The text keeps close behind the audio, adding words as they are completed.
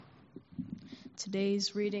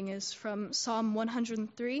Today's reading is from Psalm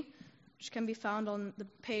 103, which can be found on the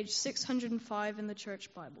page 605 in the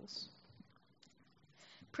church Bibles.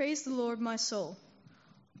 Praise the Lord, my soul.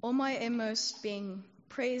 All my inmost being,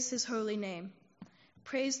 praise his holy name.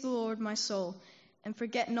 Praise the Lord, my soul, and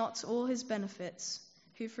forget not all his benefits,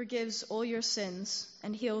 who forgives all your sins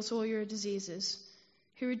and heals all your diseases,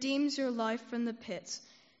 who redeems your life from the pit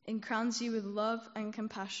and crowns you with love and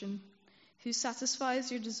compassion, who satisfies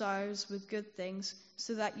your desires with good things,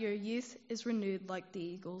 so that your youth is renewed like the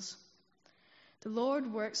eagles. The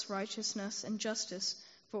Lord works righteousness and justice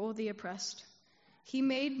for all the oppressed. He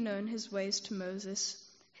made known his ways to Moses,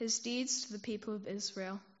 his deeds to the people of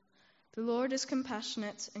Israel. The Lord is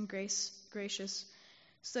compassionate and gracious,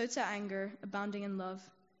 slow to anger, abounding in love.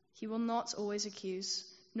 He will not always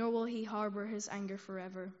accuse, nor will he harbor his anger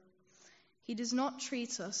forever. He does not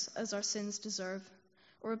treat us as our sins deserve,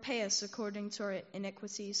 or repay us according to our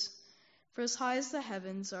iniquities. For as high as the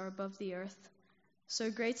heavens are above the earth,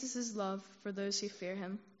 so great is his love for those who fear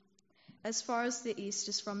him. As far as the east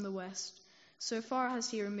is from the west, so far has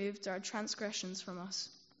he removed our transgressions from us.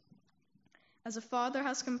 As a father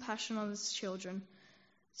has compassion on his children,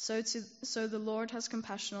 so the Lord has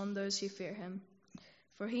compassion on those who fear him.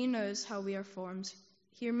 For he knows how we are formed.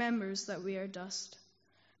 He remembers that we are dust.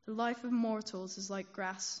 The life of mortals is like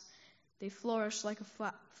grass. They flourish like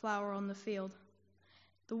a flower on the field.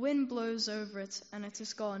 The wind blows over it, and it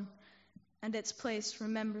is gone, and its place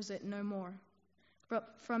remembers it no more. But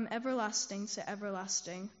from everlasting to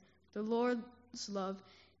everlasting, the Lord's love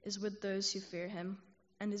is with those who fear him,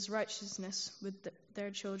 and his righteousness with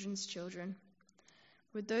their children's children,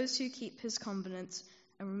 with those who keep his covenant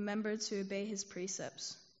and remember to obey his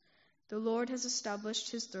precepts. The Lord has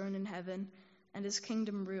established his throne in heaven, and his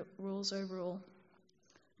kingdom rules over all.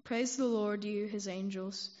 Praise the Lord, you his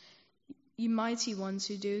angels, you mighty ones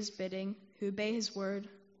who do his bidding, who obey his word.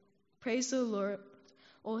 Praise the Lord,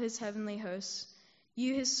 all his heavenly hosts,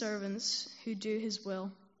 you his servants who do his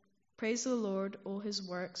will. Praise the Lord, all his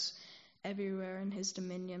works, everywhere in his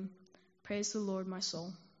dominion. Praise the Lord, my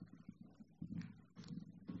soul.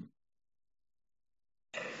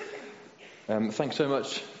 Thanks so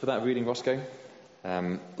much for that reading, Roscoe.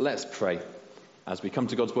 Let's pray as we come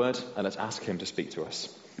to God's word, and let's ask him to speak to us.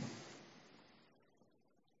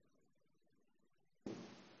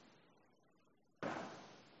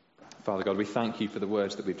 Father God, we thank you for the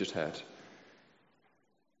words that we've just heard.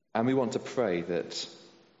 And we want to pray that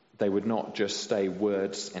they would not just stay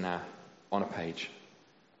words on a page,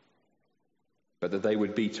 but that they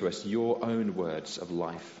would be to us your own words of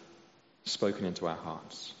life spoken into our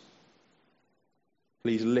hearts.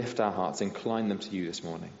 Please lift our hearts, incline them to you this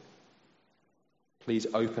morning. Please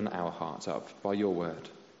open our hearts up by your word.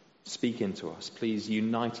 Speak into us. Please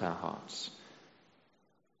unite our hearts,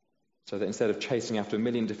 so that instead of chasing after a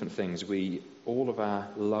million different things, all of our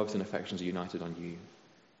loves and affections are united on you.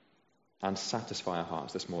 And satisfy our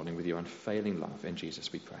hearts this morning with your unfailing love. In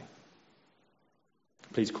Jesus we pray.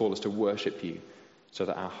 Please call us to worship you, so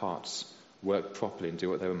that our hearts work properly and do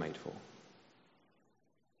what they were made for.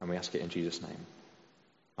 And we ask it in Jesus' name.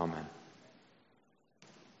 Amen.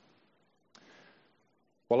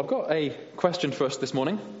 Well, I've got a question for us this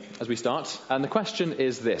morning as we start. And the question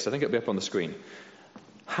is this. I think it'll be up on the screen.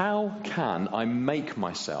 How can I make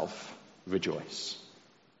myself rejoice?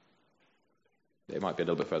 It might be a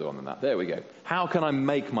little bit further on than that. There we go. How can I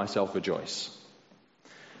make myself rejoice?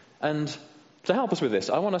 And to help us with this,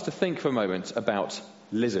 I want us to think for a moment about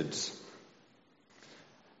lizards.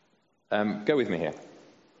 Go with me here.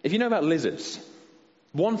 If you know about lizards,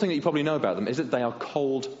 one thing that you probably know about them is that they are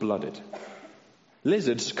cold-blooded.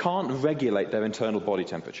 Lizards can't regulate their internal body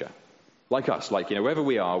temperature. Like us, wherever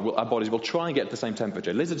we are, our bodies will try and get the same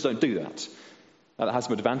temperature. Lizards don't do that. That has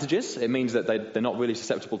some advantages. It means that they're not really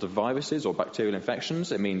susceptible to viruses or bacterial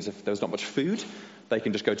infections. It means if there's not much food, they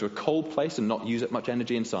can just go to a cold place and not use up much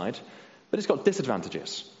energy inside. But it's got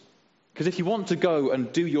disadvantages. Because if you want to go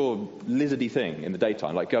and do your lizardy thing in the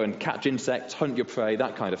daytime, like go and catch insects, hunt your prey,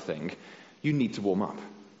 that kind of thing, you need to warm up.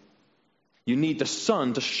 You need the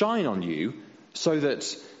sun to shine on you so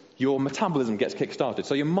that your metabolism gets kick-started,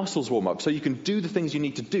 so your muscles warm up, so you can do the things you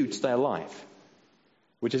need to do to stay alive.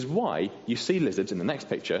 Which is why you see lizards in the next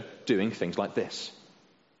picture doing things like this.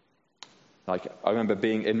 I remember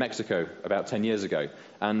being in Mexico about 10 years ago,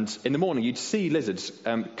 and in the morning you'd see lizards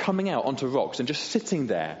coming out onto rocks and just sitting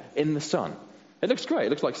there in the sun. It looks great. It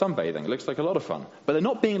looks like sunbathing. It looks like a lot of fun. But they're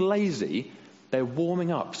not being lazy. They're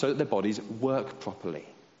warming up so that their bodies work properly.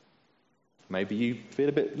 Maybe you feel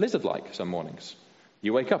a bit lizard-like some mornings.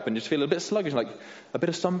 You wake up and just feel a bit sluggish, like a bit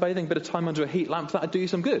of sunbathing, a bit of time under a heat lamp, that'd do you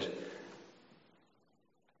some good.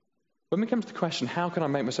 When we come to the question, how can I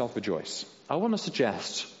make myself rejoice? I want to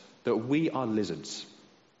suggest that we are lizards.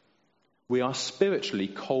 We are spiritually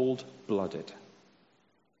cold-blooded.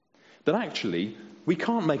 That actually, we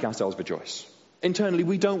can't make ourselves rejoice. Internally,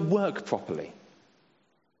 we don't work properly.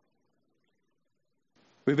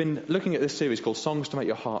 We've been looking at this series called Songs to Make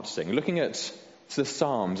Your Heart Sing, looking at the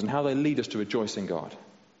Psalms and how they lead us to rejoice in God.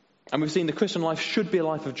 And we've seen the Christian life should be a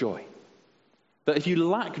life of joy. That if you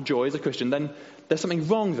lack joy as a Christian, then there's something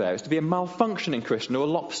wrong there. It's to be a malfunctioning Christian or a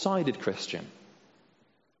lopsided Christian.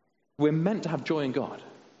 We're meant to have joy in God.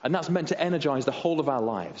 And that's meant to energize the whole of our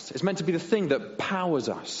lives. It's meant to be the thing that powers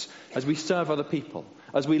us as we serve other people,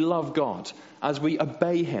 as we love God, as we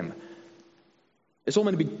obey Him. It's all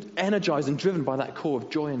meant to be energized and driven by that core of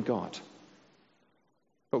joy in God.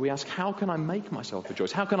 But we ask, how can I make myself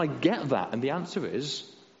rejoice? How can I get that? And the answer is,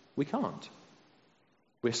 we can't.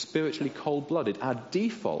 We're spiritually cold-blooded. Our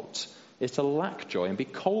default is to lack joy and be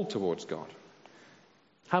cold towards God.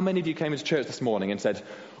 How many of you came into church this morning and said,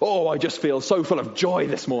 "Oh, I just feel so full of joy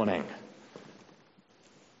this morning"?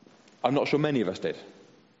 I'm not sure many of us did.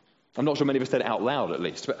 I'm not sure many of us said it out loud, at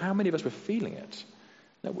least. But how many of us were feeling it?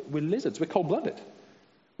 No, we're lizards. We're cold-blooded.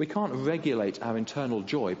 We can't regulate our internal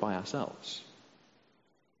joy by ourselves.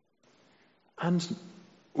 And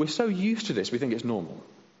we're so used to this, we think it's normal.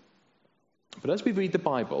 But as we read the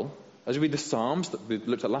Bible, as we read the Psalms that we've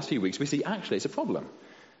looked at last few weeks, we see actually it's a problem.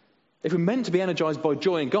 If we're meant to be energized by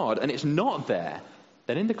joy in God and it's not there,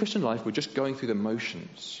 then in the Christian life we're just going through the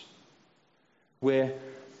motions. We're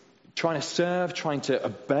trying to serve, trying to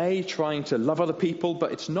obey, trying to love other people,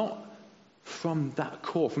 but it's not from that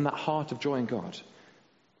core, from that heart of joy in God.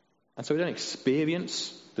 And so we don't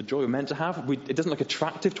experience the joy we're meant to have. It doesn't look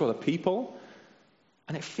attractive to other people.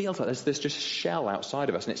 And it feels like there's this just shell outside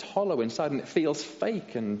of us, and it's hollow inside, and it feels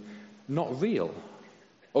fake and not real.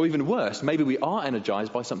 Or even worse, maybe we are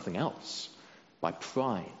energized by something else, by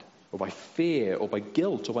pride, or by fear, or by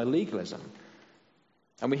guilt, or by legalism.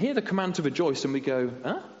 And we hear the command to rejoice, and we go,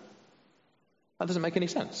 huh? That doesn't make any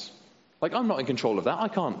sense. Like, I'm not in control of that. I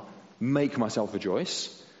can't make myself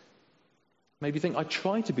rejoice. Maybe you think, I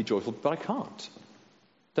try to be joyful, but I can't.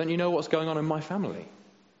 Don't you know what's going on in my family?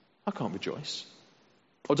 I can't rejoice.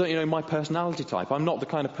 Or don't you know my personality type? I'm not the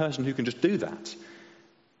kind of person who can just do that.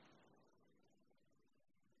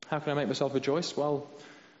 How can I make myself rejoice? Well,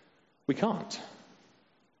 we can't.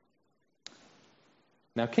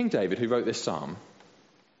 Now, King David, who wrote this psalm,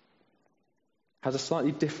 has a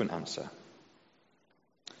slightly different answer.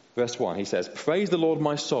 Verse 1, he says, "Praise the Lord,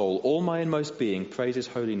 my soul, all my inmost being, praise His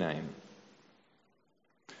holy name."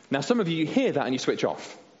 Now, some of you hear that and you switch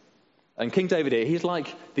off. And King David here, he's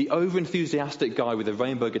like the over-enthusiastic guy with a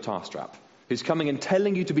rainbow guitar strap who's coming and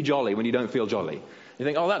telling you to be jolly when you don't feel jolly. You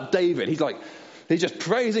think, oh, that David, he's just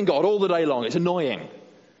praising God all the day long. It's annoying.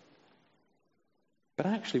 But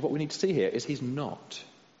actually, what we need to see here is he's not.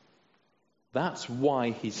 That's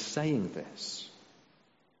why he's saying this.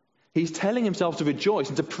 He's telling himself to rejoice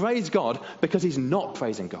and to praise God because he's not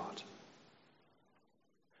praising God.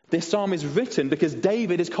 This psalm is written because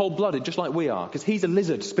David is cold-blooded, just like we are, because he's a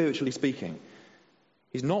lizard, spiritually speaking.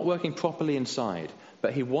 He's not working properly inside,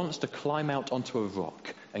 but he wants to climb out onto a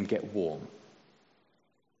rock and get warm.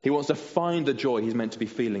 He wants to find the joy he's meant to be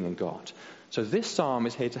feeling in God. So this psalm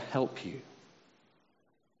is here to help you.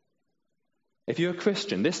 If you're a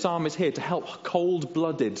Christian, this psalm is here to help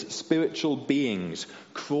cold-blooded spiritual beings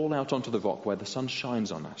crawl out onto the rock where the sun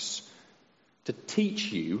shines on us, to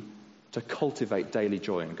teach you to cultivate daily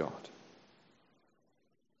joy in God.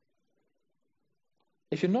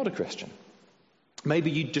 If you're not a Christian,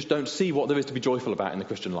 maybe you just don't see what there is to be joyful about in the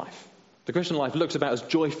Christian life. The Christian life looks about as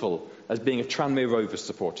joyful as being a Tranmere Rovers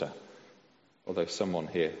supporter, although someone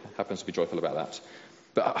here happens to be joyful about that.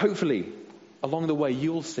 But hopefully, along the way,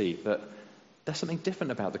 you'll see that there's something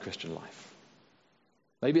different about the Christian life.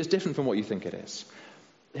 Maybe it's different from what you think it is.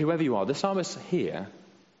 Whoever you are, the psalmist is here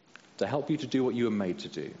to help you to do what you were made to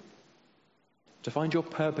do. To find your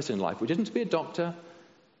purpose in life, which isn't to be a doctor,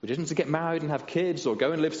 which isn't to get married and have kids or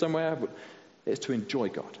go and live somewhere. It's to enjoy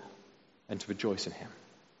God and to rejoice in Him.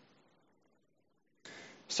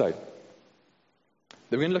 So,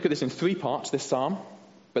 we're going to look at this in 3 parts, this psalm,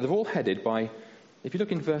 but they're all headed by, if you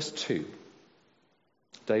look in verse 2,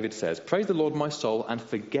 David says, "Praise the Lord, my soul, and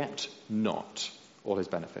forget not all His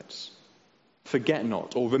benefits." Forget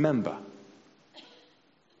not, or remember.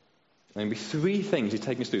 There will be 3 things he's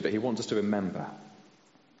taking us through that he wants us to remember.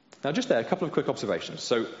 Now, just there, a couple of quick observations.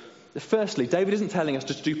 So, firstly, David isn't telling us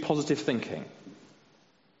just to do positive thinking.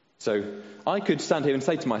 So, I could stand here and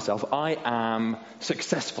say to myself, I am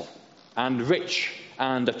successful. and rich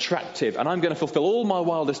and attractive, and I'm going to fulfill all my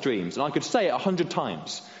wildest dreams. And I could say it 100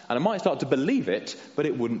 times, and I might start to believe it, but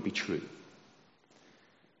it wouldn't be true.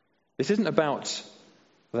 This isn't about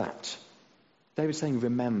that. David's saying,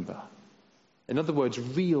 remember. In other words,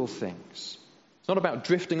 real things. It's not about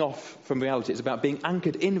drifting off from reality. It's about being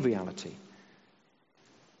anchored in reality.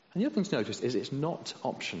 And the other thing to notice is it's not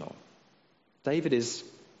optional. David is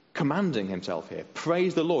commanding himself here.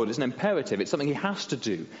 Praise the Lord. It's an imperative. It's something he has to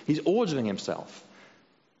do. He's ordering himself.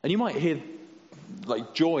 And you might hear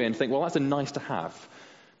like joy and think, well, that's a nice to have.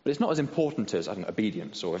 But it's not as important as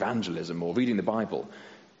obedience or evangelism or reading the Bible.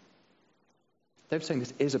 David's saying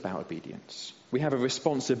this is about obedience. We have a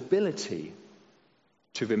responsibility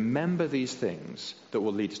to remember these things that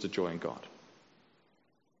will lead us to joy in God.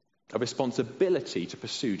 A responsibility to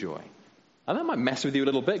pursue joy. And that might mess with you a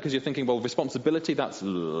little bit because you're thinking, well, responsibility, that's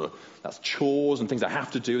chores and things I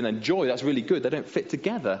have to do. And then joy, that's really good. They don't fit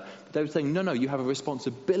together. But David's saying, no, you have a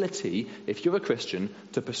responsibility, if you're a Christian,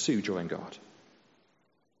 to pursue joy in God.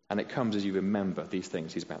 And it comes as you remember these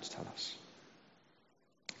things he's about to tell us.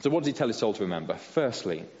 So what does he tell his soul to remember?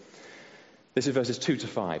 Firstly, this is verses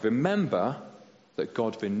 2-5. Remember that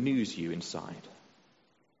God renews you inside.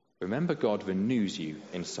 Remember God renews you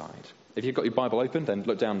inside. If you've got your Bible open, then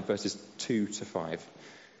look down verses 2-5.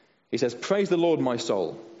 He says, praise the Lord, my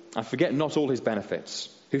soul, and forget not all his benefits,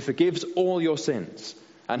 who forgives all your sins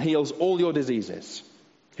and heals all your diseases,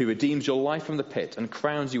 who redeems your life from the pit and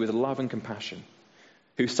crowns you with love and compassion,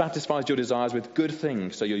 who satisfies your desires with good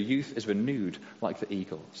things so your youth is renewed like the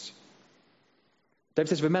eagles. David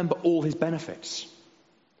says, remember all his benefits.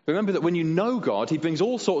 Remember that when you know God, he brings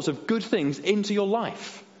all sorts of good things into your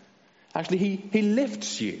life. Actually, he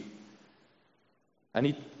lifts you.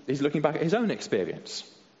 And he's looking back at his own experience.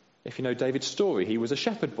 If you know David's story, he was a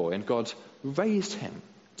shepherd boy and God raised him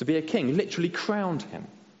to be a king, literally crowned him.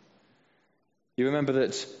 You remember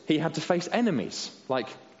that he had to face enemies like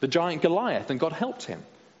the giant Goliath, and God helped him.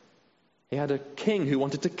 He had a king who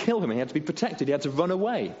wanted to kill him. He had to be protected. He had to run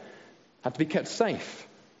away. Had to be kept safe.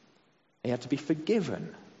 He had to be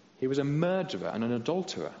forgiven. He was a murderer and an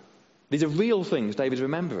adulterer. These are real things David's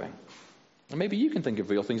remembering. And maybe you can think of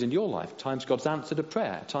real things in your life. Times God's answered a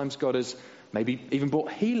prayer. Times God has maybe even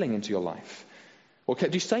brought healing into your life. Or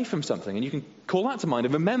kept you safe from something. And you can call that to mind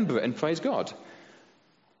and remember it and praise God.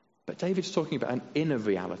 But David's talking about an inner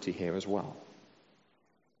reality here as well.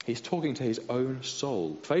 He's talking to his own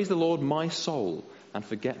soul. Praise the Lord, my soul, and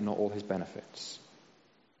forget not all his benefits.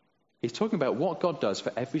 He's talking about what God does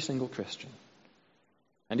for every single Christian.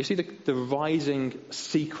 And you see the rising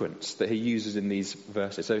sequence that he uses in these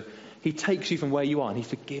verses. So he takes you from where you are and he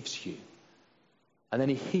forgives you. And then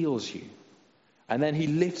he heals you. And then he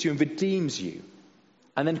lifts you and redeems you.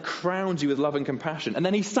 And then crowns you with love and compassion. And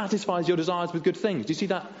then he satisfies your desires with good things. Do you see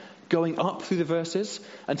that going up through the verses?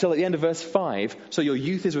 Until at the end of verse 5, so your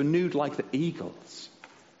youth is renewed like the eagles.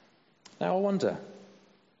 Now I wonder,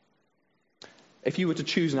 if you were to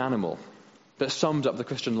choose an animal that summed up the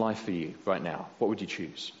Christian life for you right now, what would you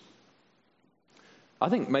choose? I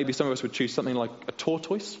think maybe some of us would choose something like a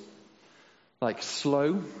tortoise. Like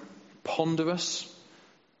slow, ponderous,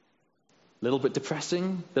 a little bit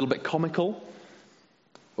depressing, a little bit comical.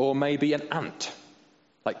 Or maybe an ant,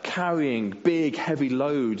 like carrying big, heavy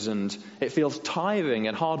loads, and it feels tiring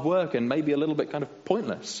and hard work and maybe a little bit kind of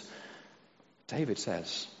pointless. David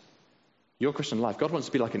says, your Christian life, God wants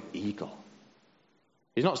to be like an eagle.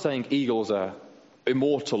 He's not saying eagles are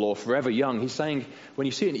immortal or forever young. He's saying when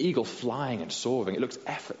you see an eagle flying and soaring, it looks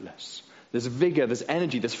effortless. There's vigor, there's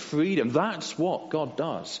energy, there's freedom. That's what God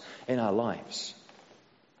does in our lives.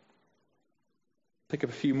 Pick up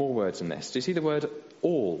a few more words in this. Do you see the word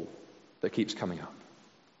all that keeps coming up?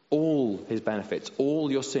 All his benefits, all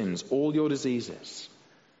your sins, all your diseases.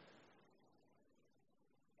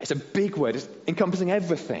 It's a big word. It's encompassing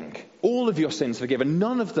everything. All of your sins forgiven,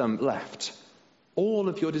 none of them left. All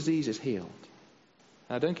of your diseases healed.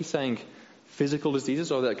 Now, I don't think he's saying physical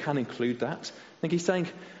diseases, or that can include that. I think he's saying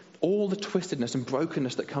all the twistedness and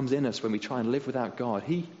brokenness that comes in us when we try and live without God,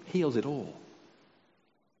 he heals it all.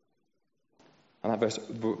 And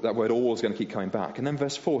that word all is going to keep coming back. And then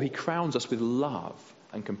verse 4, he crowns us with love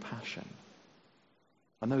and compassion.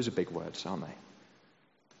 And those are big words, aren't they?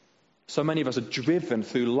 So many of us are driven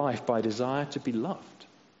through life by a desire to be loved,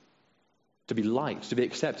 to be liked, to be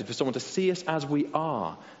accepted, for someone to see us as we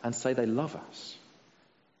are and say they love us.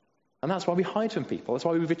 And that's why we hide from people. That's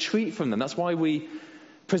why we retreat from them. That's why we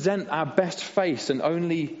present our best face and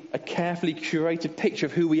only a carefully curated picture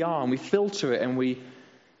of who we are, and we filter it and we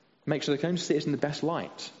make sure they can only see us in the best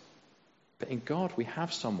light. But in God, we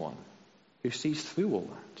have someone who sees through all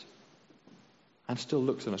that. and still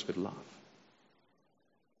looks on us with love.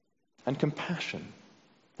 And compassion,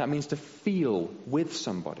 that means to feel with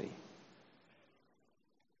somebody.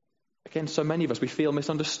 Again, so many of us, we feel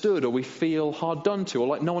misunderstood, or we feel hard done to, or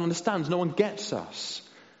like no one understands, no one gets us.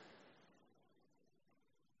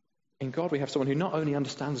 In God, we have someone who not only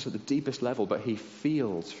understands us at the deepest level, but he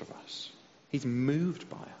feels for us. He's moved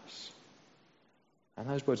by us. And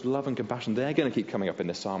those words, love and compassion, they're going to keep coming up in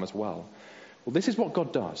this psalm as well. Well, this is what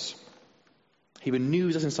God does. He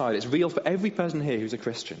renews us inside. It's real for every person here who's a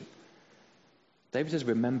Christian. David says,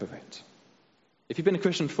 remember it. If you've been a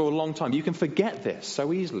Christian for a long time, you can forget this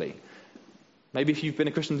so easily. Maybe if you've been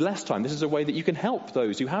a Christian less time, this is a way that you can help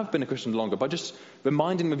those who have been a Christian longer by just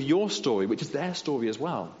reminding them of your story, which is their story as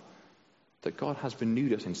well. That God has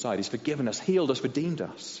renewed us inside. He's forgiven us, healed us, redeemed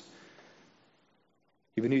us.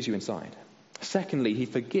 He renews you inside. Secondly, he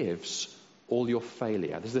forgives all your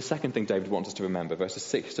failure. This is the second thing David wants us to remember, verses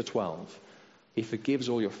 6 to 12. He forgives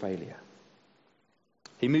all your failure.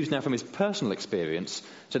 He moves now from his personal experience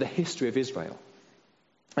to the history of Israel.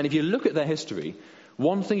 And if you look at their history,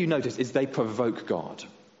 one thing you notice is they provoke God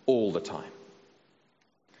all the time.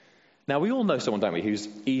 Now, we all know someone, don't we, who's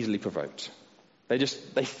easily provoked.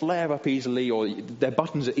 They flare up easily, or their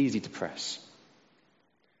buttons are easy to press.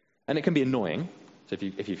 And it can be annoying. So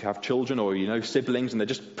if you have children or siblings and they're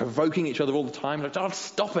just provoking each other all the time, like, oh,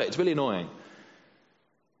 stop it, it's really annoying.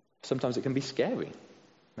 Sometimes it can be scary.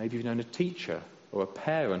 Maybe you've known a teacher or a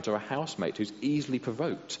parent or a housemate who's easily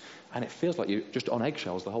provoked, and it feels like you're just on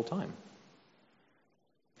eggshells the whole time.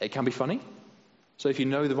 It can be funny. So if you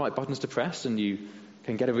know the right buttons to press and you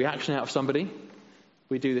can get a reaction out of somebody,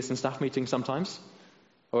 we do this in staff meetings sometimes.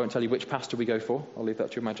 I won't tell you which pastor we go for. I'll leave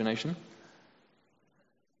that to your imagination.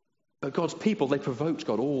 But God's people, they provoked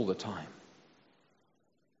God all the time.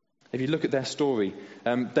 If you look at their story,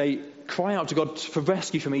 they cry out to God for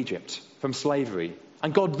rescue from Egypt, from slavery.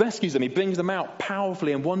 And God rescues them. He brings them out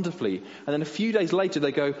powerfully and wonderfully. And then a few days later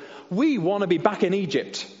they go, we want to be back in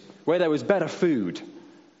Egypt where there was better food.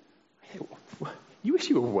 You wish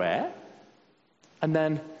you were where? And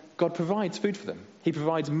then God provides food for them. He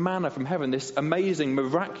provides manna from heaven, this amazing,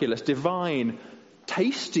 miraculous, divine,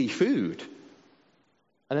 tasty food.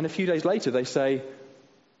 And then a few days later they say,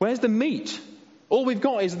 where's the meat? All we've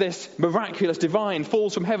got is this miraculous, divine,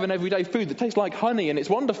 falls from heaven everyday food that tastes like honey and it's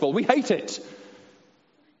wonderful. We hate it.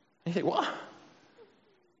 And you think, what?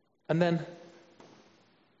 And then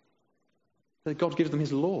God gives them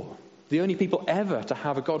his law. The only people ever to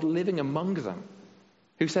have a God living among them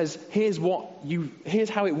who says, here's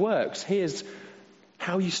how it works. Here's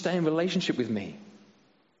how you stay in relationship with me.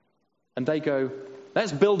 And they go,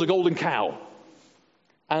 let's build a golden cow.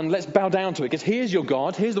 And let's bow down to it, because here's your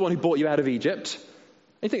God. Here's the one who brought you out of Egypt.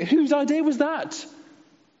 And you think, whose idea was that?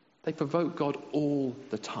 They provoke God all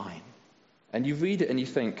the time. And you read it and you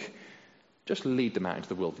think, just lead them out into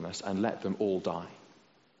the wilderness and let them all die.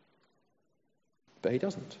 But he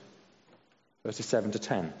doesn't. Verses 7 to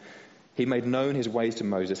 10. He made known his ways to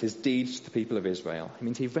Moses, his deeds to the people of Israel. It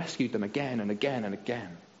means he rescued them again and again and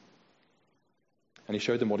again. And he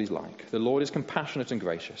showed them what he's like. The Lord is compassionate and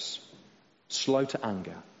gracious, slow to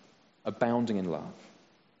anger, abounding in love.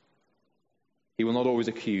 He will not always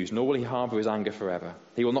accuse, nor will he harbour his anger forever.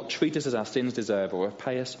 He will not treat us as our sins deserve or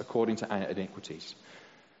repay us according to our iniquities.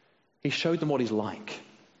 He showed them what he's like.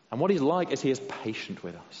 And what he's like is he is patient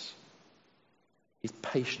with us. He's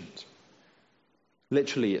patient.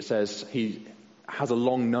 Literally, it says he has a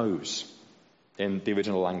long nose in the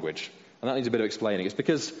original language. And that needs a bit of explaining. It's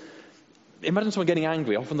because, imagine someone getting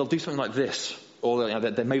angry. Often they'll do something like this. Or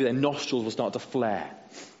maybe their nostrils will start to flare.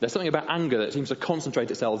 There's something about anger that seems to concentrate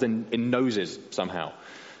itself in noses somehow.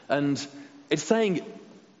 And it's saying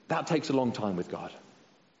that takes a long time with God.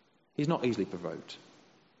 He's not easily provoked.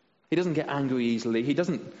 He doesn't get angry easily. He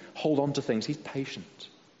doesn't hold on to things. He's patient.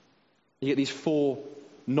 You get these 4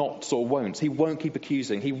 nots or won'ts. He won't keep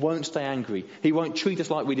accusing. He won't stay angry. He won't treat us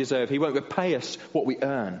like we deserve. He won't repay us what we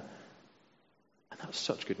earn. And that's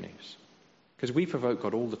such good news. Because we provoke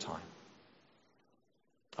God all the time.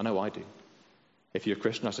 I know I do. If you're a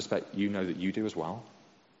Christian, I suspect you know that you do as well.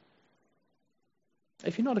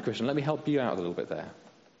 If you're not a Christian, let me help you out a little bit there.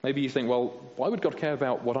 Maybe you think, well, why would God care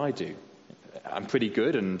about what I do? I'm pretty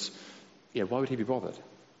good, and why would he be bothered?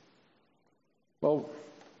 Well,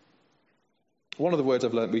 one of the words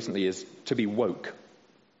I've learned recently is to be woke.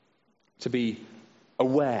 To be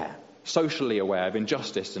aware, socially aware of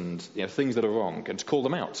injustice and things that are wrong, and to call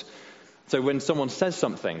them out. So when someone says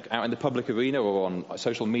something out in the public arena or on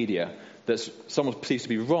social media that someone perceives to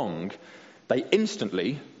be wrong, they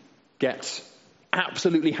instantly get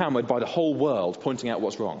absolutely hammered by the whole world pointing out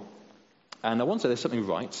what's wrong. And I want to say there's something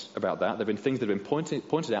right about that. There have been things that have been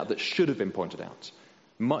pointed out that should have been pointed out.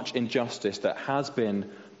 Much injustice that has been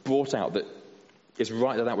brought out that it's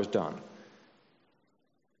right that was done.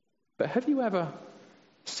 But have you ever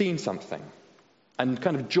seen something and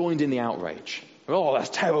kind of joined in the outrage? Oh, that's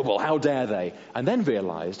terrible, how dare they? And then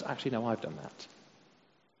realized, actually, no, I've done that.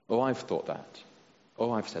 Or I've thought that.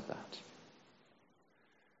 Or I've said that.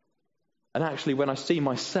 And actually, when I see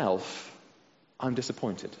myself, I'm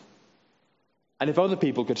disappointed. And if other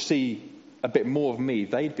people could see a bit more of me,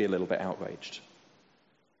 they'd be a little bit outraged.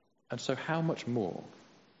 And so how much more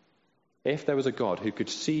if there was a God who could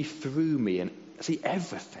see through me and see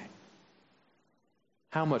everything?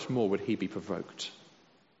 How much more would he be provoked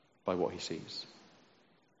by what he sees?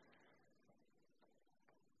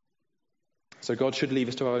 So God should leave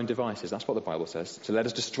us to our own devices. That's what the Bible says. To let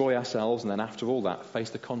us destroy ourselves and then after all that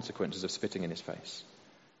face the consequences of spitting in his face.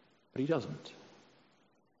 But he doesn't.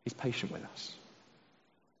 He's patient with us.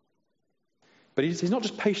 But he's not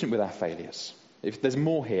just patient with our failures. If there's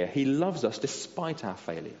more here, he loves us despite our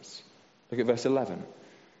failures. Look at verse 11.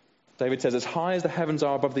 David says, as high as the heavens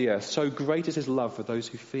are above the earth, so great is his love for those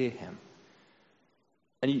who fear him.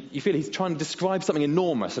 And you feel he's trying to describe something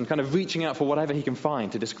enormous and kind of reaching out for whatever he can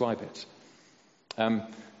find to describe it.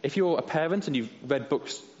 If you're a parent and you've read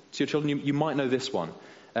books to your children, you might know this one.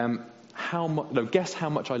 Guess how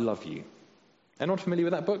much I love you. Anyone familiar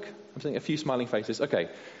with that book? I'm seeing a few smiling faces. Okay.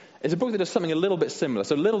 It's a book that does something a little bit similar.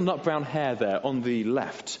 So little nut brown hair there on the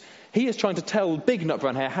left. He is trying to tell big nut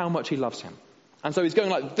brown hair how much he loves him. And so he's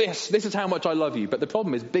going like this. This is how much I love you. But the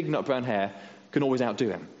problem is big nut brown hair can always outdo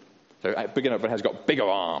him. So big nut brown hair's got bigger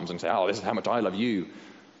arms and say, oh, this is how much I love you.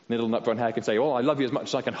 Little nut brown hair can say, oh, I love you as much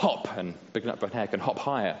as I can hop. And big nut brown hair can hop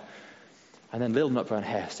higher. And then little nut brown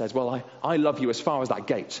hair says, well, I love you as far as that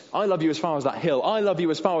gate. I love you as far as that hill. I love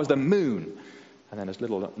you as far as the moon. And then as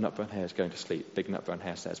little nut brown hair is going to sleep, big nut brown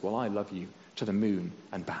hair says, well, I love you to the moon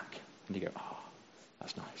and back. And you go, oh,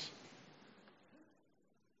 that's nice.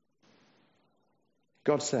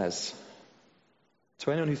 God says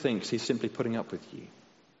to anyone who thinks he's simply putting up with you,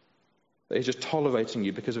 that he's just tolerating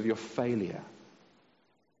you because of your failure,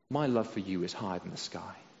 my love for you is higher than the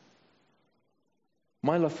sky.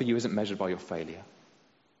 My love for you isn't measured by your failure.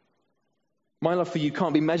 My love for you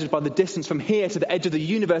can't be measured by the distance from here to the edge of the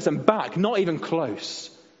universe and back, not even close.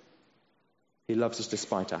 He loves us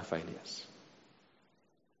despite our failures.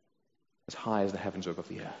 As high as the heavens are above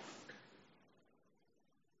the earth.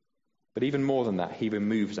 But even more than that, he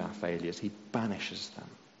removes our failures. He banishes them.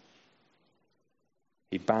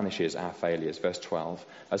 He banishes our failures. Verse 12.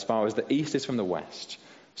 As far as the east is from the west,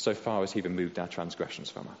 so far as he removed our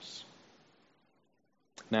transgressions from us.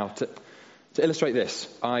 Now, to illustrate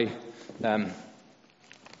this, I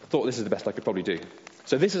thought this is the best I could probably do.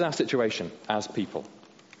 So this is our situation as people.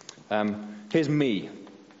 Here's me.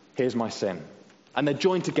 Here's my sin. And they're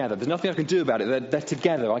joined together. There's nothing I can do about it. They're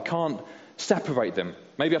together. I can't separate them.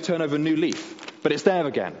 Maybe I've turned over a new leaf, but it's there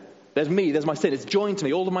again. There's me. There's my sin. It's joined to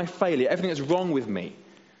me. All of my failure. Everything that's wrong with me.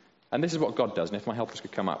 And this is what God does. And if my helpers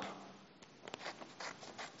could come up.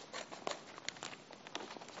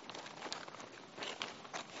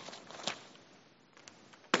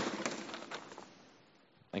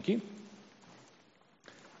 Thank you.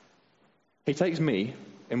 He takes me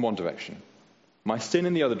in one direction, my sin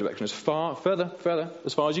in the other direction, further,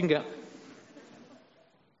 as far as you can get,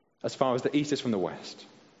 as far as the east is from the west.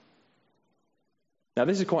 Now,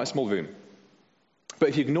 this is quite a small room, but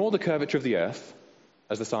if you ignore the curvature of the earth,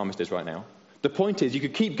 as the psalmist is right now, the point is you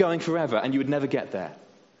could keep going forever and you would never get there.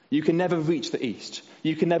 You can never reach the east.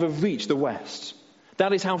 You can never reach the west.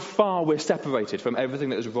 That is how far we're separated from everything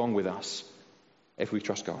that is wrong with us. If we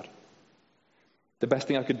trust God. The best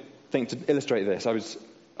thing I could think to illustrate this,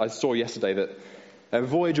 I saw yesterday that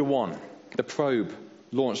Voyager 1, the probe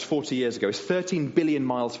launched 40 years ago, is 13 billion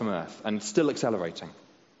miles from Earth and still accelerating.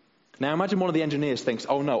 Now imagine one of the engineers thinks,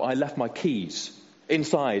 oh no, I left my keys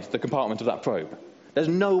inside the compartment of that probe. There's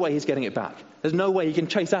no way he's getting it back. There's no way he can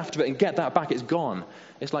chase after it and get that back. It's gone.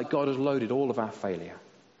 It's like God has loaded all of our failure,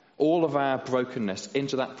 all of our brokenness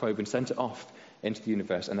into that probe and sent it off into the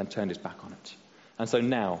universe and then turned his back on it. And so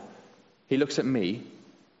now, he looks at me,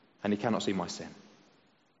 and he cannot see my sin.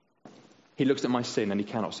 He looks at my sin, and he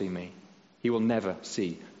cannot see me. He will never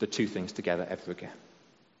see the two things together ever again.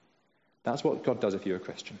 That's what God does if you're a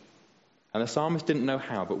Christian. And the psalmist didn't know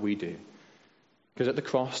how, but we do. Because at the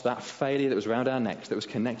cross, that failure that was around our necks, that was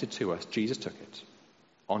connected to us, Jesus took it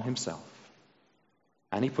on himself.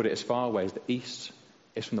 And he put it as far away as the east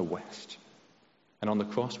is from the west. And on the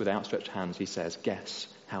cross, with outstretched hands, he says, guess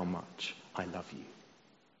how much I love you.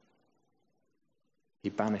 He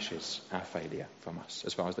banishes our failure from us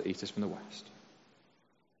as far as the east is from the west.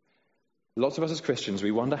 Lots of us as Christians,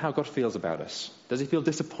 we wonder how God feels about us. Does he feel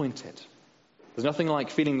disappointed? There's nothing like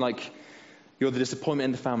feeling like you're the disappointment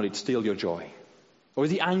in the family to steal your joy. Or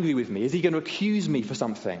is he angry with me? Is he going to accuse me for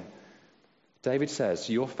something? David says,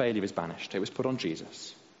 your failure is banished. It was put on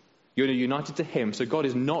Jesus. You're united to him, so God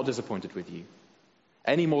is not disappointed with you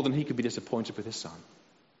any more than he could be disappointed with his son.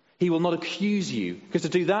 He will not accuse you, because to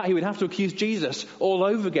do that, he would have to accuse Jesus all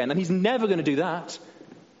over again, and he's never going to do that.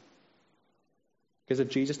 Because of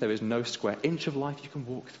Jesus, there is no square inch of life you can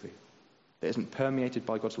walk through that isn't permeated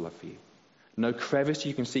by God's love for you. No crevice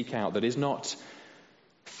you can seek out that is not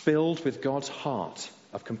filled with God's heart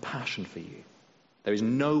of compassion for you. There is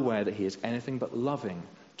nowhere that he is anything but loving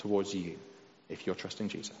towards you if you're trusting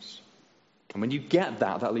Jesus. And when you get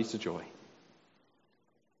that, that leads to joy.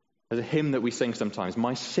 There's a hymn that we sing sometimes.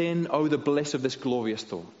 My sin, oh the bliss of this glorious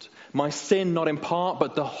thought. My sin, not in part,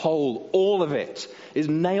 but the whole, all of it, is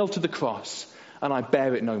nailed to the cross, and I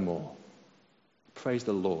bear it no more. Praise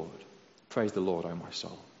the Lord. Praise the Lord, O my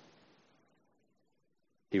soul.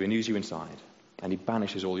 He renews you inside, and he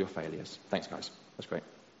banishes all your failures. Thanks, guys. That's great.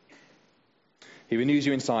 He renews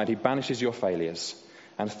you inside, he banishes your failures,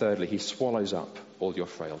 and thirdly, he swallows up all your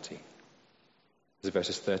frailty. This is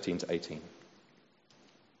verses 13 to 18.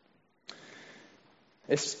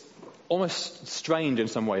 It's almost strange in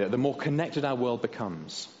some way that the more connected our world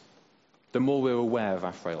becomes, the more we're aware of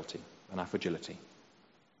our frailty and our fragility.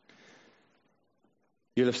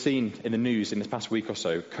 You'll have seen in the news in this past week or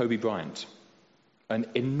so, Kobe Bryant, an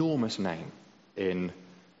enormous name in,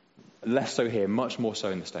 less so here, much more so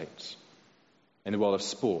in the States, in the world of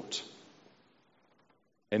sport,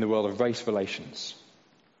 in the world of race relations.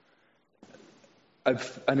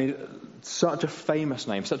 Such a famous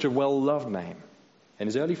name, such a well-loved name. In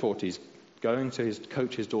his early 40s, going to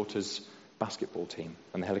coach his daughter's basketball team,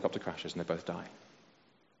 and the helicopter crashes and they both die.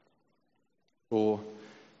 Or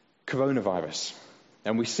coronavirus.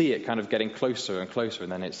 And we see it kind of getting closer and closer,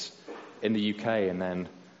 and then it's in the UK, and then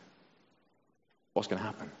what's going to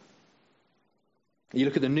happen? You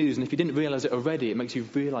look at the news, and if you didn't realize it already, it makes you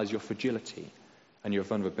realize your fragility and your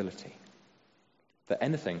vulnerability. That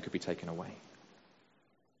anything could be taken away.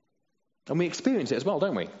 And we experience it as well,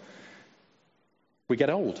 don't we? We get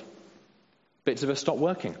old. Bits of us stop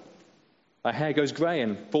working. Our hair goes grey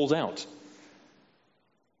and falls out.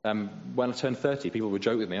 When I turned 30, people would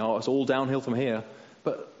joke with me, oh, it's all downhill from here.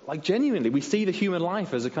 But genuinely, we see the human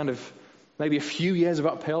life as a kind of maybe a few years of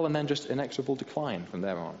uphill and then just inexorable decline from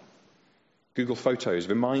there on. Google Photos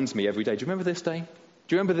reminds me every day, do you remember this day?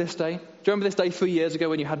 Do you remember this day? Do you remember this day 3 years ago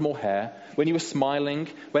when you had more hair, when you were smiling,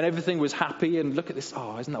 when everything was happy, and look at this,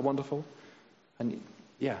 oh, isn't that wonderful? And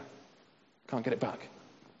yeah, can't get it back.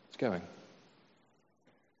 It's going.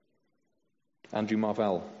 Andrew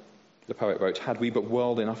Marvell, the poet, wrote, had we but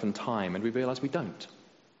world enough and time, and we realise we don't.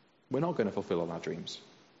 We're not going to fulfil all our dreams.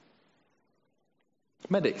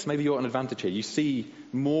 Medics, maybe you're at an advantage here. You see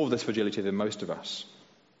more of this fragility than most of us.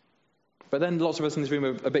 But then lots of us in this room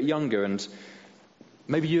are a bit younger, and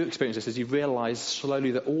maybe you experience this as you realise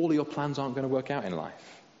slowly that all of your plans aren't going to work out in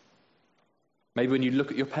life. Maybe when you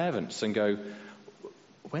look at your parents and go,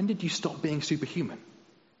 when did you stop being superhuman?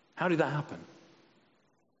 How did that happen?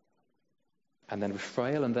 And then we're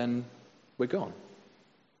frail, and then we're gone.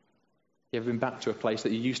 You ever been back to a place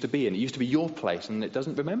that you used to be in? It used to be your place, and it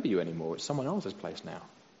doesn't remember you anymore. It's someone else's place now.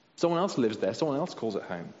 Someone else lives there. Someone else calls it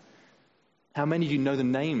home. How many of you know the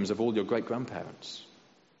names of all your great-grandparents?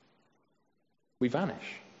 We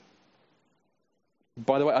vanish.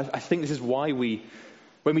 By the way, I think this is why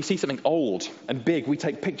when we see something old and big, we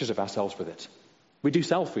take pictures of ourselves with it. We do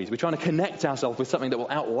selfies. We're trying to connect ourselves with something that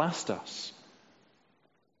will outlast us.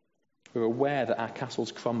 We're aware that our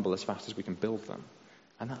castles crumble as fast as we can build them.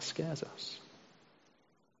 And that scares us.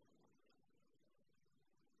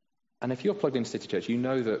 And if you're plugged into City Church, you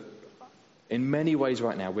know that in many ways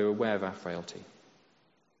right now, we're aware of our frailty.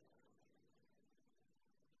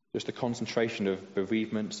 Just the concentration of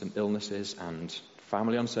bereavements and illnesses and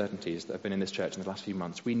family uncertainties that have been in this church in the last few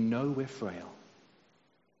months. We know we're frail.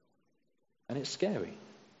 And it's scary.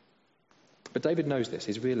 But David knows this.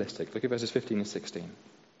 He's realistic. Look at verses 15 and 16.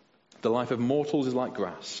 The life of mortals is like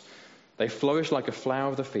grass. They flourish like a flower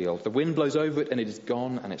of the field. The wind blows over it and it is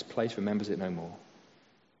gone, and its place remembers it no more.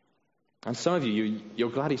 And some of you're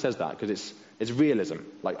glad he says that because it's realism.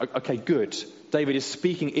 Like, okay, good. David is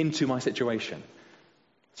speaking into my situation.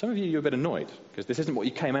 Some of you're a bit annoyed because this isn't what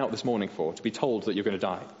you came out this morning for, to be told that you're going to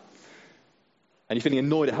die. And you're feeling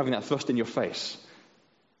annoyed at having that thrust in your face.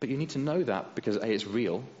 But you need to know that because A, it's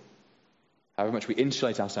real. However much we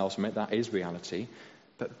insulate ourselves from it, that is reality.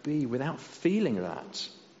 But B, without feeling that,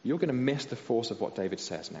 you're going to miss the force of what David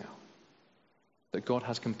says now. That God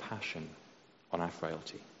has compassion on our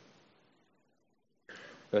frailty.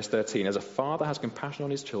 Verse 13, as a father has compassion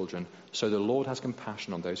on his children, so the Lord has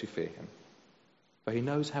compassion on those who fear him. For he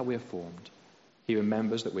knows how we are formed. He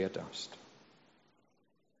remembers that we are dust.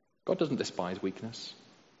 God doesn't despise weakness.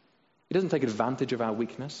 He doesn't take advantage of our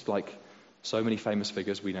weakness like so many famous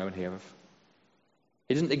figures we know and hear of.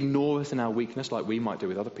 He doesn't ignore us in our weakness like we might do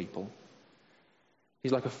with other people.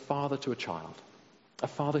 He's like a father to a child. A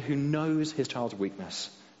father who knows his child's weakness,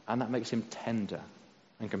 and that makes him tender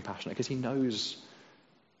and compassionate because he knows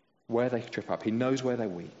where they trip up. He knows where they're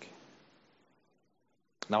weak.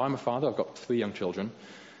 Now, I'm a father. I've got 3 young children,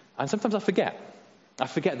 and sometimes I forget. I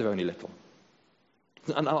forget they're only little.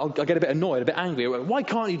 And I'll get a bit annoyed, a bit angry. Why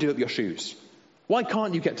can't you do up your shoes? Why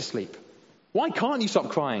can't you get to sleep? Why can't you stop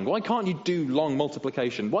crying? Why can't you do long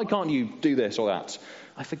multiplication? Why can't you do this or that?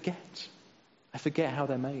 I forget. I forget how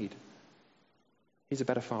they're made. He's a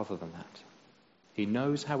better father than that. He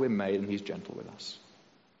knows how we're made and he's gentle with us.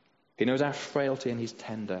 He knows our frailty and he's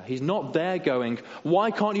tender. He's not there going,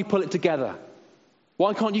 why can't you pull it together?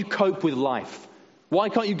 Why can't you cope with life? Why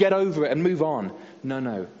can't you get over it and move on?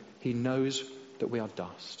 No. He knows that we are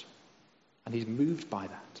dust. And he's moved by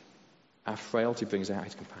that. Our frailty brings out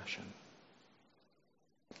his compassion.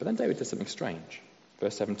 But then David says something strange.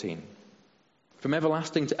 Verse 17. From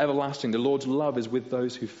everlasting to everlasting, the Lord's love is with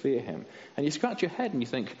those who fear him. And you scratch your head and you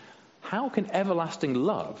think, how can everlasting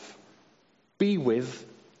love be with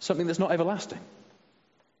something that's not everlasting?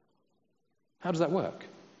 How does that work?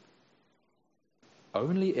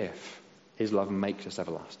 Only if his love makes us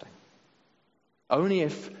everlasting. Only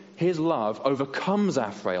if his love overcomes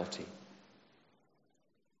our frailty.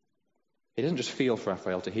 He doesn't just feel for our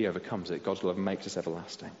frailty, he overcomes it. God's love makes us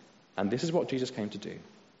everlasting. And this is what Jesus came to do.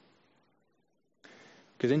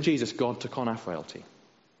 Because in Jesus, God took on our frailty.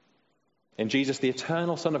 In Jesus, the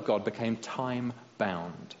eternal Son of God became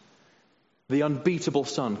time-bound. The unbeatable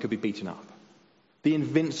Son could be beaten up. The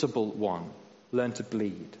invincible one learned to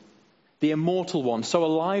bleed. The immortal one, so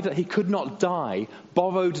alive that he could not die,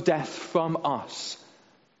 borrowed death from us.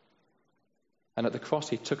 And at the cross,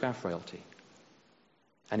 he took our frailty.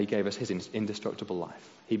 And he gave us his indestructible life.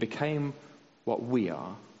 He became what we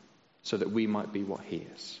are so that we might be what he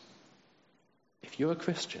is. If you're a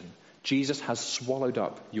Christian, Jesus has swallowed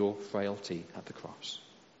up your frailty at the cross.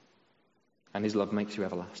 And his love makes you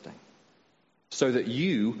everlasting. So that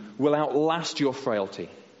you will outlast your frailty.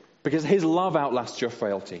 Because his love outlasts your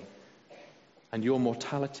frailty. And your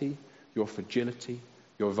mortality, your fragility,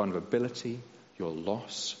 your vulnerability, your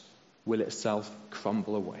loss will itself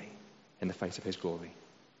crumble away in the face of his glory.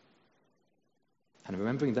 And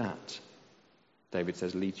remembering that, David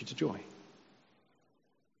says, leads you to joy.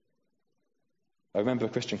 I remember a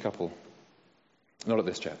Christian couple, not at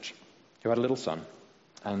this church, who had a little son.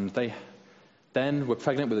 And they then were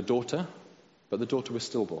pregnant with a daughter, but the daughter was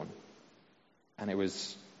stillborn. And it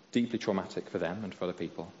was deeply traumatic for them and for other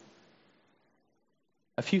people.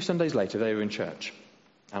 A few Sundays later, they were in church.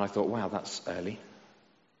 And I thought, wow, that's early.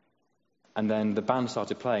 And then the band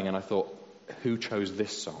started playing, and I thought, who chose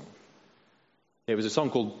this song? It was a song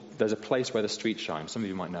called There's a Place Where the Street Shines. Some of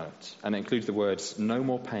you might know it. And it includes the words, no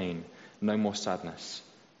more pain, no more sadness,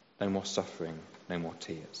 no more suffering, no more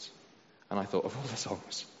tears. And I thought, of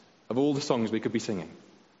all the songs we could be singing,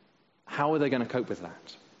 how are they going to cope with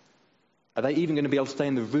that? Are they even going to be able to stay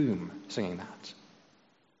in the room singing that?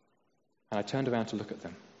 And I turned around to look at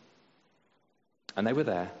them. And they were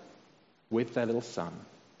there with their little son,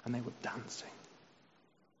 and they were dancing.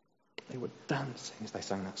 They were dancing as they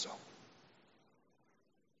sang that song.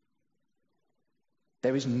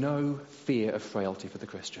 There is no fear of frailty for the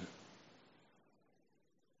Christian.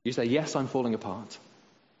 You say, yes, I'm falling apart.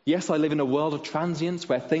 Yes, I live in a world of transience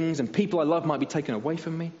where things and people I love might be taken away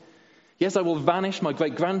from me. Yes, I will vanish. My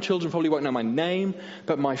great-grandchildren probably won't know my name,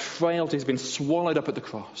 but my frailty has been swallowed up at the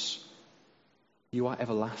cross. You are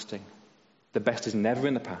everlasting. The best is never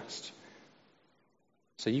in the past.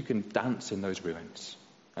 So you can dance in those ruins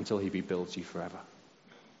until he rebuilds you forever.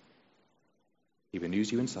 He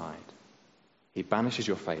renews you inside. He banishes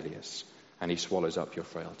your failures, and he swallows up your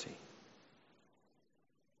frailty.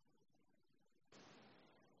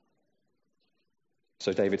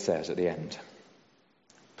 So David says at the end,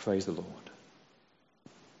 praise the Lord.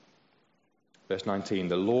 Verse 19,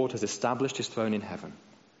 the Lord has established his throne in heaven,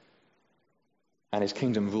 and his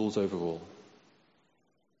kingdom rules over all.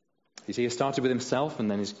 You see, he started with himself, and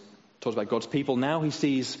then he's talked about God's people. Now he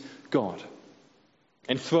sees God,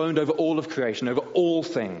 enthroned over all of creation, over all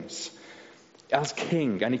things. as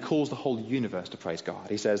king, and he calls the whole universe to praise God.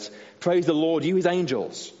 He says, "Praise the Lord, you his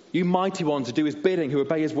angels, you mighty ones who do his bidding, who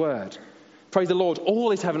obey his word. Praise the Lord,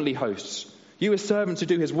 all his heavenly hosts, you his servants who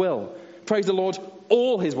do his will. Praise the Lord,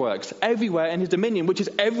 all his works, everywhere in his dominion, which is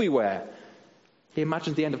everywhere." He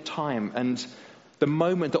imagines the end of time and the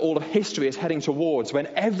moment that all of history is heading towards, when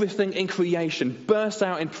everything in creation bursts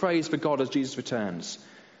out in praise for God as Jesus returns.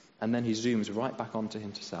 And then he zooms right back onto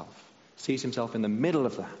himself, sees himself in the middle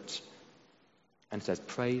of that, and says,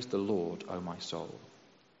 "Praise the Lord, O my soul."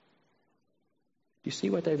 You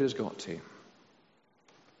see where David has got to?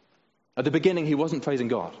 At the beginning, he wasn't praising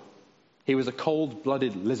God. He was a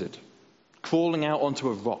cold-blooded lizard, crawling out onto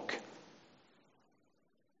a rock.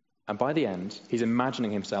 And by the end, he's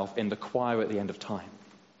imagining himself in the choir at the end of time,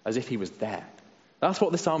 as if he was there. That's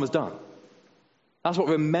what this psalm has done. That's what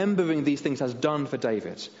remembering these things has done for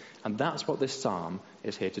David. And that's what this psalm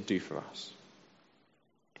is here to do for us.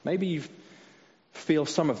 Maybe you feel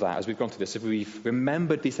some of that as we've gone through this. If we've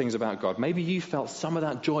remembered these things about God, maybe you felt some of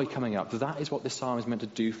that joy coming up. That is what this psalm is meant to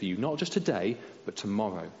do for you. Not just today, but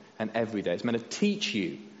tomorrow and every day. It's meant to teach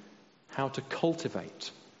you how to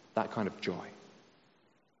cultivate that kind of joy.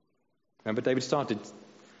 Remember, David started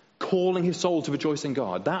calling his soul to rejoice in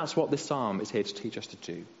God. That's what this psalm is here to teach us to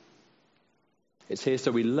do. It's here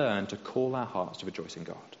so we learn to call our hearts to rejoice in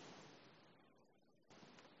God.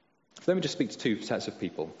 So let me just speak to two sets of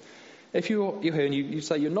people. If you're here and you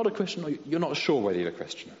say you're not a Christian, or you're not sure whether you're a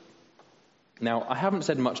Christian. Now, I haven't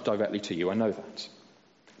said much directly to you, I know that.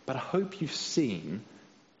 But I hope you've seen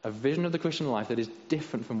a vision of the Christian life that is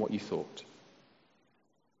different from what you thought.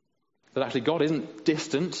 That actually God isn't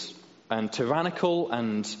distant and tyrannical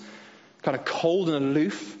and kind of cold and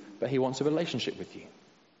aloof, but he wants a relationship with you.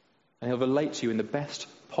 And he'll relate to you in the best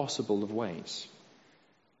possible of ways.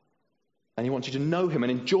 And he wants you to know him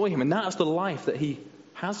and enjoy him. And that's the life that he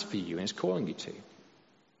has for you and is calling you to.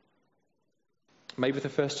 Maybe for the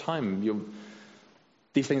first time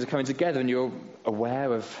these things are coming together and you're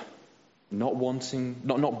aware of not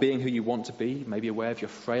being who you want to be, maybe aware of your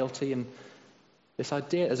frailty, and this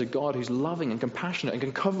idea as a God who's loving and compassionate and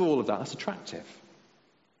can cover all of that, that's attractive.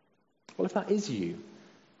 Well, if that is you,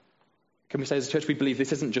 can we say as a church we believe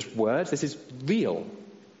this isn't just words, this is real,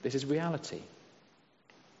 this is reality.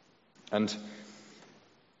 And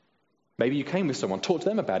maybe you came with someone, talk to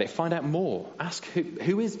them about it, find out more, ask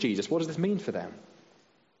who is Jesus, what does this mean for them?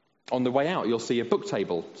 On the way out, you'll see a book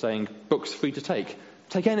table saying books free to take.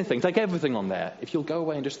 Take anything, take everything on there. If you'll go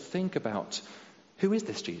away and just think about, who is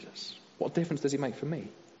this Jesus? What difference does he make for me?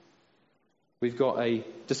 We've got a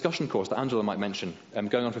discussion course that Angela might mention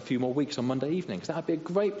going on for a few more weeks on Monday evenings. That would be a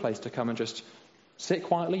great place to come and just sit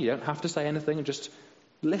quietly. You don't have to say anything, and just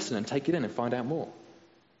listen and take it in and find out more.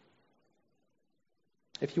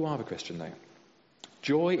 If you are a Christian, though,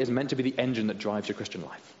 joy is meant to be the engine that drives your Christian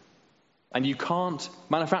life. And you can't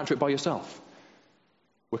manufacture it by yourself.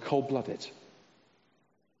 We're cold-blooded.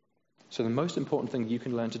 So the most important thing you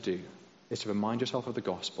can learn to do is to remind yourself of the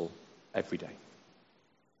gospel every day.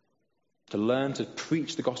 To learn to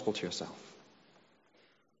preach the gospel to yourself.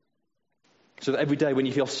 So that every day when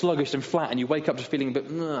you feel sluggish and flat and you wake up just feeling a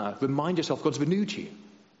bit, remind yourself God's renewed you.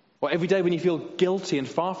 Or every day when you feel guilty and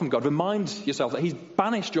far from God, remind yourself that he's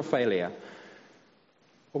banished your failure.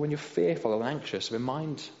 Or when you're fearful and anxious,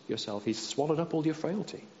 remind yourself he's swallowed up all your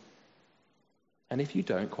frailty. And if you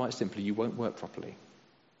don't, quite simply, you won't work properly.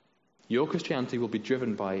 Your Christianity will be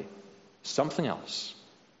driven by something else.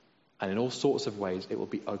 And in all sorts of ways, it will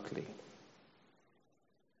be ugly.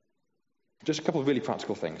 Just a couple of really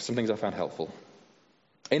practical things, some things I found helpful.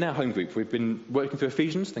 In our home group, we've been working through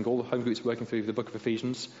Ephesians. I think all the home groups are working through the book of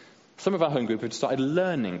Ephesians. Some of our home group have started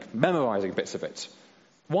memorizing bits of it.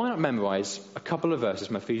 Why not memorize a couple of verses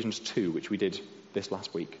from Ephesians 2, which we did this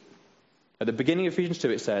last week? At the beginning of Ephesians 2,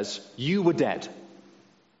 it says, "You were dead."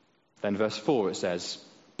 Then verse 4, it says,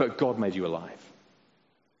 "But God made you alive."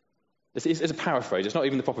 It's a paraphrase. It's not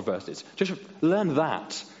even the proper verses. Just learn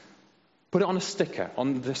that. Put it on a sticker,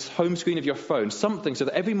 on this home screen of your phone, something so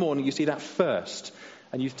that every morning you see that first,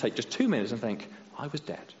 and you take just 2 minutes and think, I was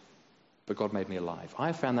dead, but God made me alive. I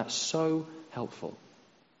have found that so helpful.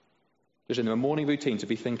 Just in a morning routine to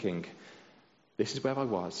be thinking, this is where I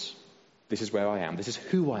was, this is where I am, this is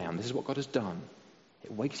who I am, this is what God has done.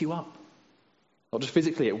 It wakes you up. Not just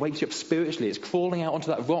physically, it wakes you up spiritually. It's crawling out onto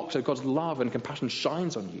that rock so God's love and compassion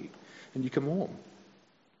shines on you, and you come warm.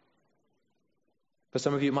 For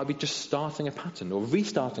some of you, it might be just starting a pattern or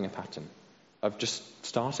restarting a pattern of just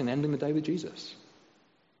starting and ending the day with Jesus.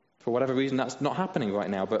 For whatever reason, that's not happening right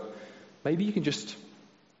now, but maybe you can just,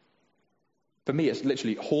 for me, it's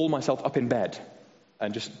literally haul myself up in bed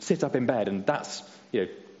and just sit up in bed, and that's,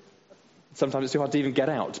 Sometimes it's too hard to even get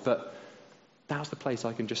out, but that's the place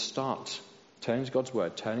I can just start turning to God's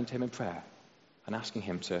word, turning to him in prayer, and asking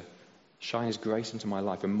him to shine his grace into my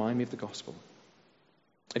life, remind me of the gospel.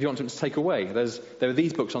 If you want something to take away, there are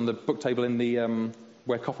these books on the book table in the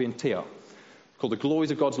where coffee and tea are, called The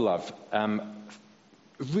Glories of God's Love.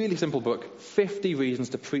 Really simple book, 50 reasons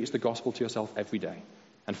to preach the gospel to yourself every day,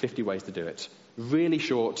 and 50 ways to do it. Really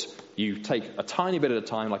short. You take a tiny bit at a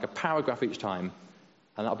time, like a paragraph each time,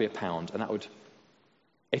 and that'll be £1. And that would,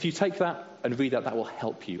 if you take that and read that, that will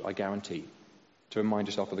help you, I guarantee, to remind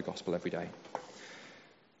yourself of the gospel every day.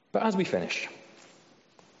 But as we finish,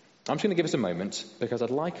 I'm just going to give us a moment, because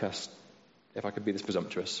I'd like us, if I could be this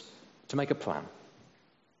presumptuous, to make a plan.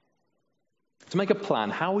 To make a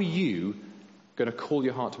plan. How are you going to call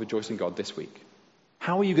your heart to rejoice in God this week?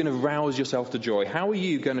 How are you going to rouse yourself to joy? How are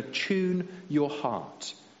you going to tune your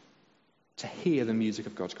heart to hear the music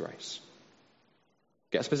of God's grace?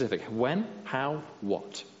 Get specific. When, how,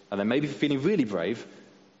 what? And then maybe if you're feeling really brave,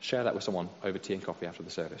 share that with someone over tea and coffee after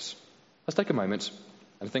the service. Let's take a moment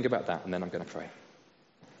and think about that, and then I'm going to pray.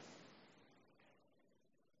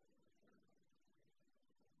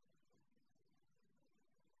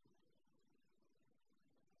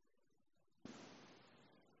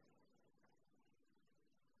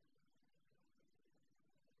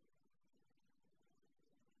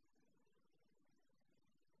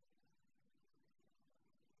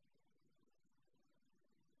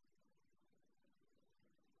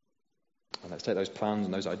 And let's take those plans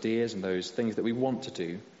and those ideas and those things that we want to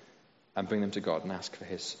do and bring them to God and ask for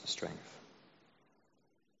his strength.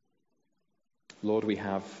 Lord, we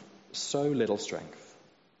have so little strength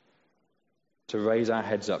to raise our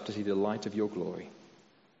heads up to see the light of your glory.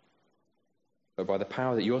 But by the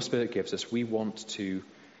power that your Spirit gives us, we want to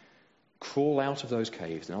crawl out of those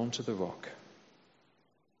caves and onto the rock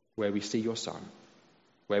where we see your Son,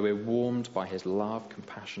 where we're warmed by his love,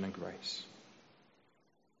 compassion, and grace.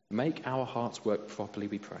 Make our hearts work properly,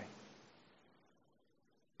 we pray.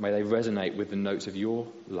 May they resonate with the notes of your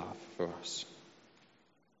love for us.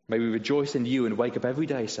 May we rejoice in you and wake up every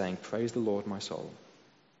day saying, "Praise the Lord, my soul."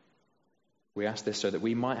 We ask this so that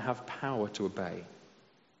we might have power to obey,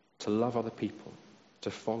 to love other people,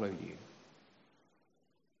 to follow you.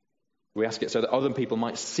 We ask it so that other people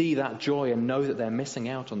might see that joy and know that they're missing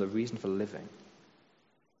out on the reason for living.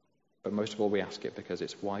 But most of all, we ask it because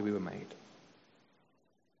it's why we were made.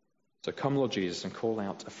 So come, Lord Jesus, and call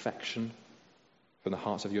out affection from the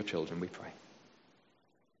hearts of your children, we pray.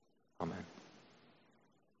 Amen.